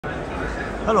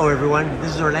Hello everyone,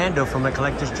 this is Orlando from My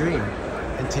Collector's Dream.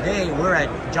 And today we're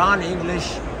at Jon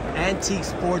English Antique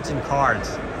Sports and Cards.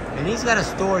 And he's got a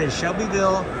store in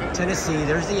Shelbyville, Tennessee.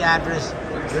 There's the address,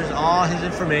 there's all his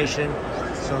information.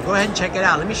 So go ahead and check it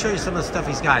out. Let me show you some of the stuff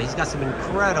he's got. He's got some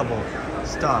incredible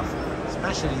stuff,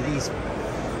 especially these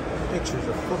pictures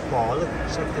of football. Look,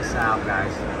 check this out,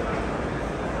 guys.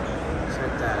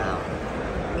 Check that out.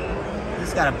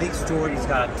 He's got a big store, he's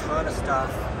got a ton of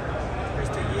stuff. Here's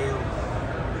the Yale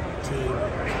team.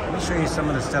 Let me show you some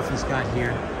of the stuff he's got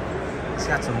here. He's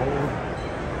got some old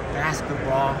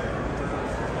basketball,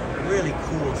 really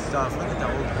cool stuff. Look at the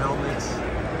old helmets.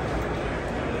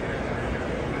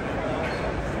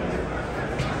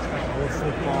 He's got old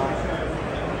football.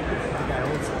 Look at that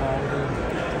old Spalding.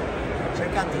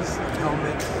 Check out these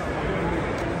helmets.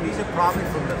 These are probably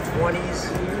from the 20s,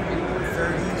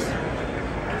 30s,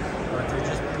 but they're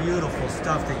just beautiful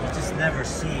stuff that you just never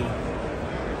see.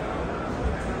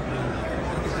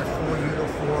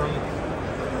 Uniform.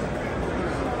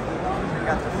 Check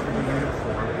out the full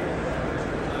uniform.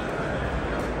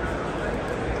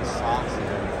 The socks and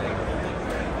everything.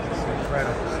 It's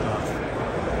incredible stuff.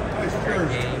 Great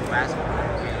game,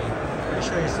 basketball game. Let me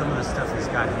show you some of the stuff he's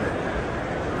got here.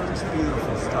 Just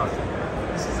beautiful stuff.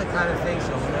 This is the kind of things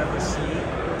you'll never see.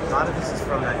 A lot of this is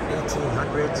from the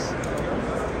 1800s.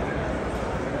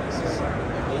 This is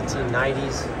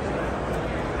 1890s.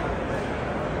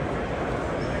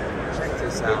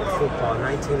 Out football,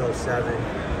 1907.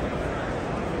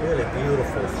 Really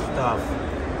beautiful stuff.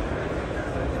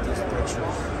 Look at these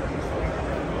pictures.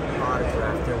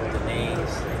 Autographed there with the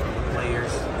names, the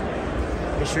players.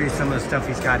 Let me show you some of the stuff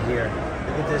he's got here.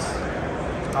 Look at this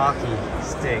hockey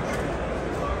stick.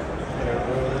 An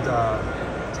old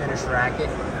tennis racket.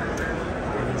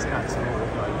 And he's got some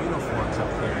old uniforms up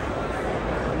there.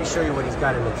 Let me show you what he's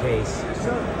got in the case.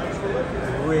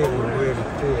 Really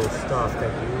cool stuff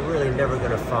that you're really never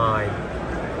gonna find.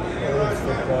 Old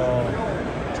football.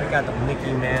 Check out the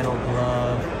Mickey Mantle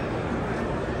glove.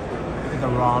 Look at the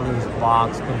Rawlings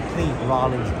box, complete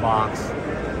Rawlings box.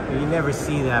 You never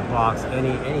see that box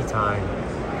anytime.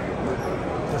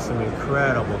 Just some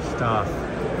incredible stuff.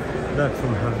 Look,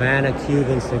 from Havana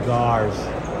Cuban cigars.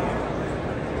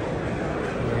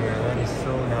 Yeah, that is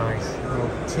so nice.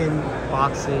 Little tin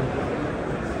boxing.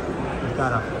 We've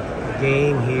got a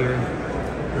game here.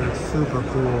 It's super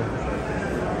cool.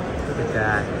 Look at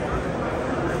that.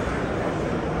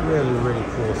 Really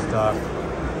cool stuff.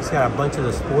 He's got a bunch of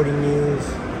the sporting news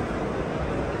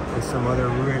and some other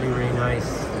really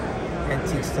nice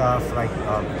antique stuff like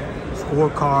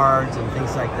scorecards and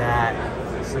things like that.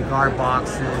 Cigar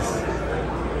boxes.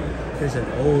 There's an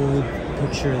old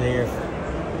picture there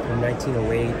from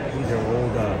 1908. These are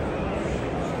old.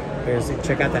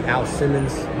 Check out that Al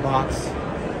Simmons box.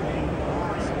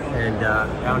 And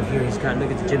down here he's got,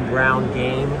 look at the Jim Brown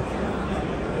game.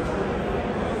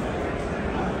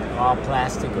 All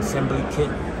plastic assembly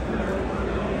kit.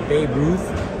 Babe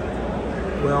Ruth.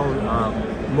 Well,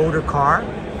 motor car.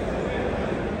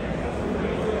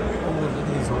 Oh, look at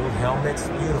these old helmets.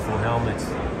 Beautiful helmets.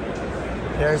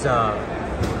 There's a,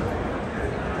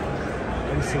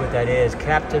 let me see what that is.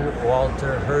 Captain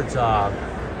Walter Herzog.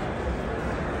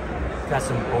 Got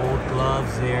some old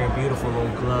gloves there. Beautiful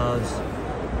old gloves.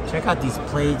 Check out these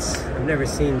plates. I've never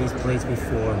seen these plates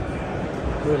before.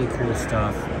 Really cool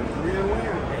stuff.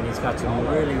 And he's got some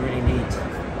really neat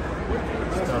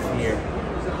stuff here.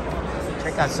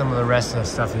 Check out some of the rest of the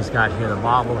stuff he's got here. The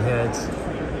bobbleheads.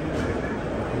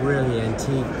 Really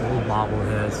antique old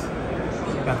bobbleheads.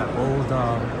 Got the old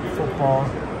football.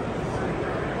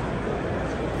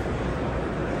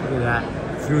 Look at that.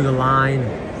 Through the line.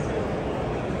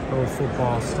 Old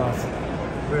football stuff.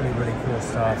 Really cool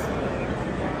stuff.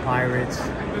 Pirates.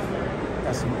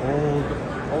 Got some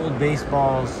old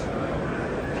baseballs.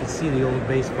 You can see the old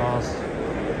baseballs.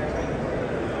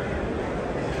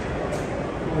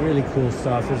 Really cool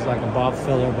stuff. There's like a Bob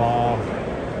Feller ball.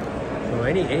 So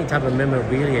any type of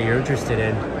memorabilia you're interested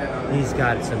in, he's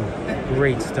got some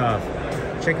great stuff.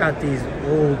 Check out these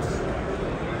old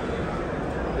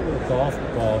golf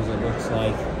balls, it looks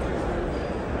like.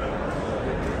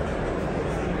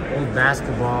 Old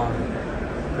basketball.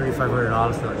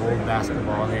 $3,500 for the old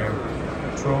basketball there.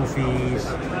 Trophies.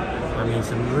 I mean,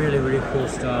 some really cool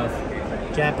stuff.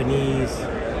 Japanese.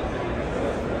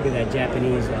 Look at that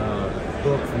Japanese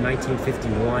book from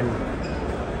 1951.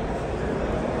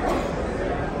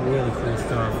 Really cool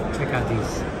stuff. Check out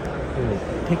these little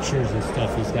pictures and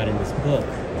stuff he's got in this book.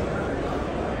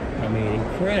 I mean,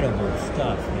 incredible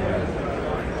stuff,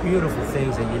 man. Beautiful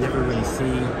things that you never really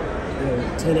see.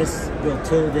 Tennis, Bill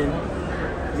Tilden.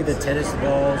 Look at the tennis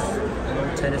balls, an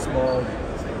old tennis ball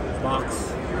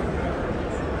box.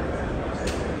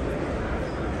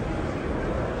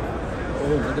 Oh,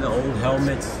 look at the old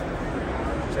helmets.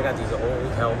 Check out these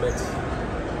old helmets.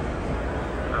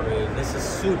 I mean, this is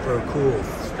super cool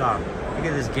stuff. Look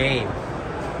at this game.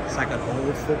 It's like an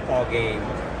old football game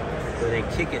where they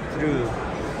kick it through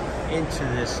into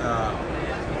this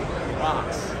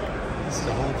box. This is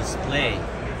the whole display.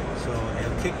 So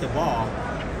they'll kick the ball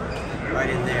right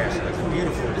in there. So it's a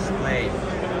beautiful display.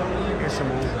 Here's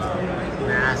some old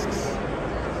masks.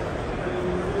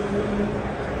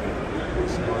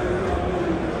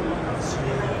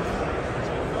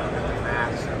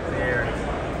 Masks up there.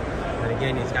 And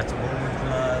again, he's got some old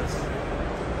gloves,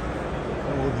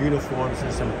 old uniforms,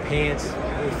 and some pants,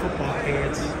 old football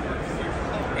pants.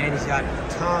 And he's got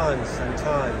tons and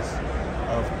tons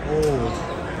of old.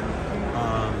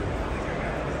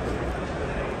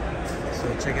 So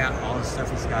check out all the stuff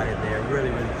he's got in there. Really,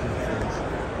 really cool things.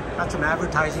 Got some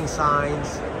advertising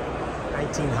signs.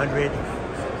 1900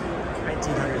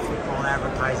 football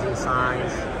advertising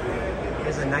signs.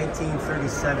 There's a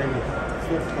 1937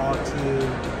 football team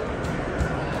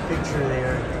picture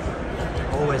there.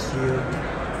 OSU.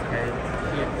 And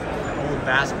old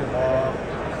basketball.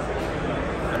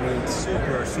 I mean,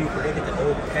 super, super. Look at the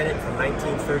old pennant from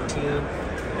 1913,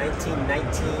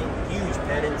 1919. Huge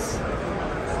pennants.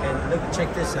 And look,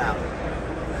 check this out.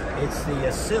 It's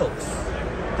the silks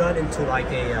done into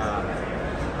like a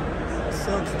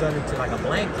a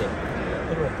blanket,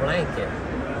 little blanket.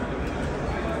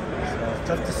 So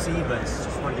tough to see, but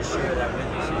just wanted to share that with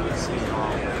you so you can see it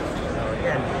all. So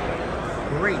again,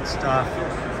 great stuff,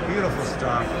 beautiful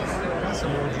stuff. Got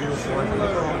some old uniforms.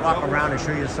 We'll walk around and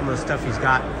show you some of the stuff he's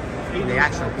got in the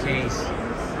actual case.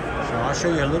 So I'll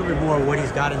show you a little bit more of what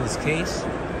he's got in this case,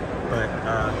 but.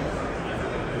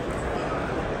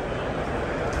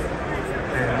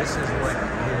 And this is what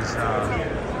his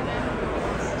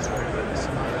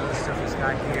some of the stuff he's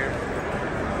got here.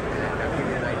 And I'll give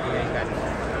you an idea. He's got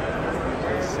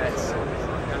sets, he's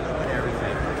got a little bit of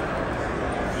everything.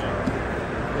 So,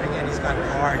 and again, he's got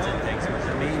cards and things. But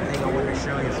the main thing I wanted to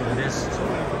show you from this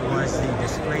was the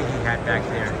display he had back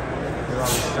there with all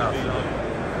this stuff. So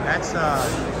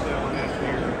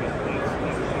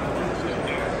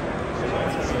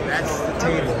that's the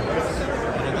table.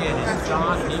 Again, it's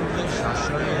Jon English. I'll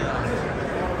show you.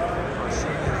 His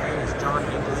name is Jon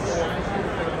English.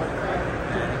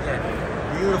 And again,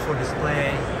 beautiful display,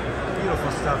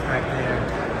 beautiful stuff back there.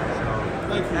 So,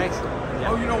 thanks. Yeah.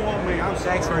 Oh, you don't want me.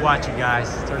 Thanks for watching, guys.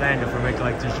 It's Orlando from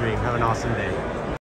Collector's Dream. Have an awesome day.